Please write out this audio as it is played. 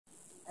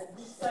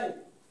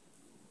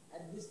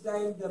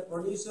time the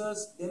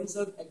producers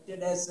themselves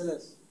acted as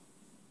sellers.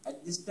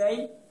 At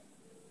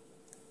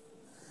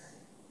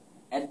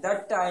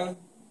that time,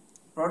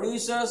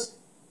 producers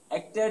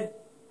acted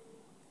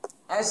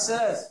as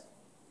sellers.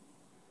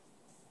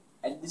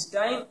 At this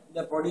time,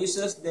 the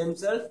producers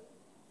themselves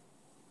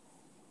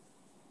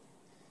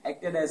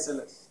acted as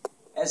sellers.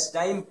 As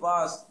time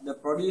passed, the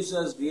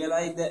producers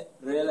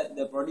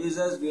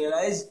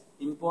realized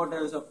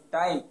importance of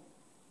time.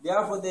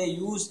 Therefore, they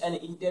used an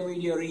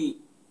intermediary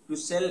to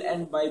sell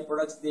and buy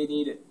products they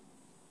needed.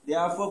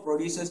 Therefore,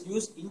 producers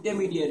used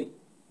intermediary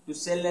to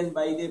sell and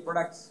buy their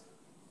products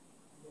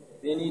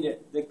they needed.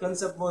 The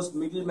concept was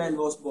middleman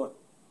was born.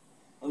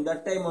 On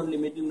that time only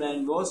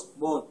middleman was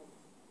born.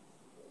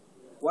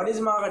 What is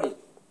marketing?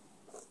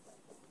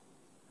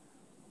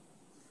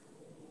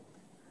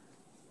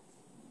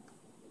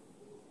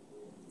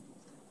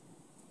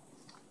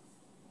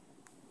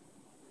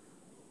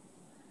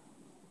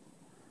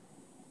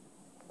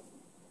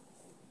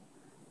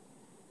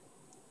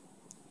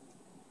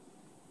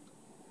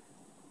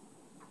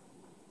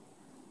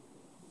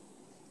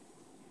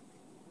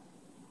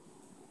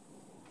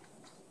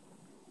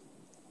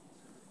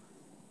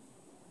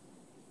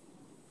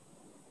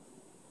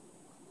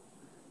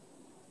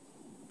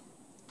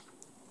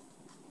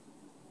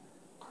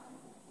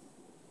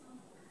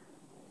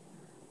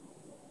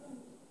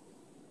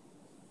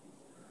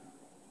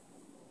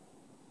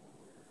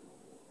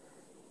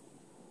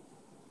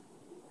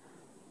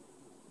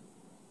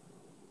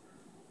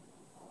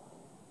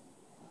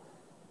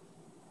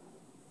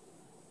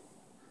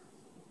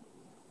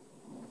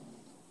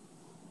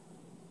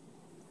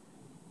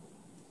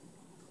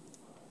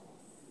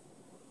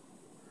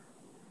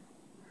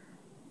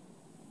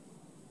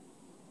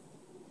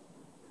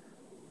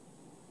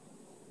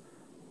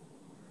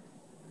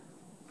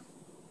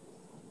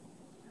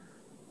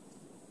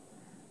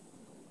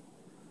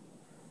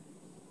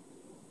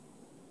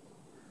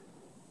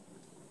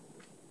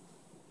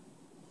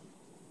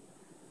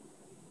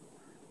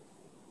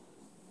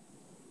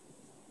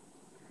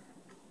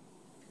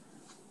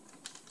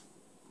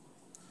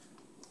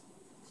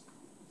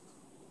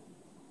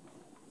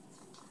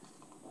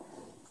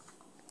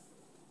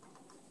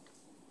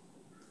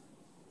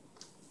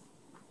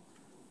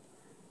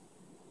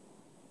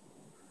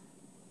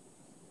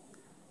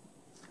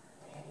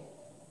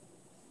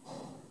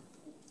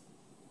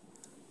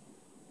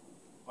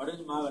 What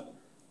is marketing?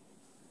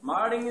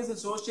 Marketing is a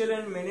social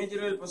and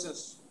managerial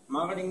process.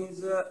 Marketing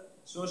is a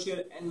social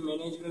and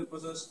managerial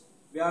process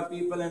where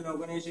people and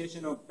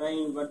organizations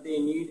obtain what they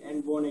need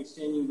and want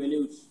exchanging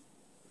values.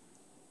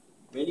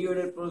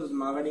 Value-added process.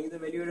 Marketing is a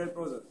value-added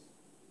process.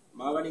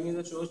 Marketing is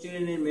a social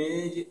and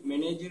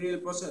managerial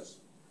process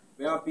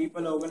where people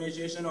and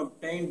organizations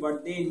obtain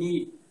what they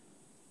need.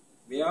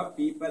 Where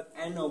people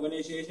and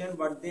organizations obtain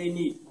what they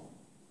need.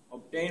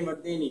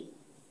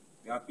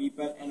 Where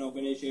people and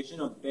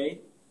organizations obtain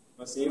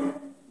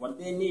what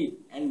they need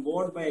and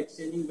want by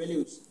exchanging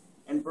values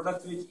and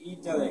products with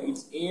each other.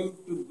 It's aimed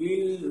to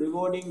build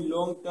rewarding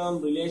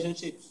long-term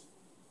relationships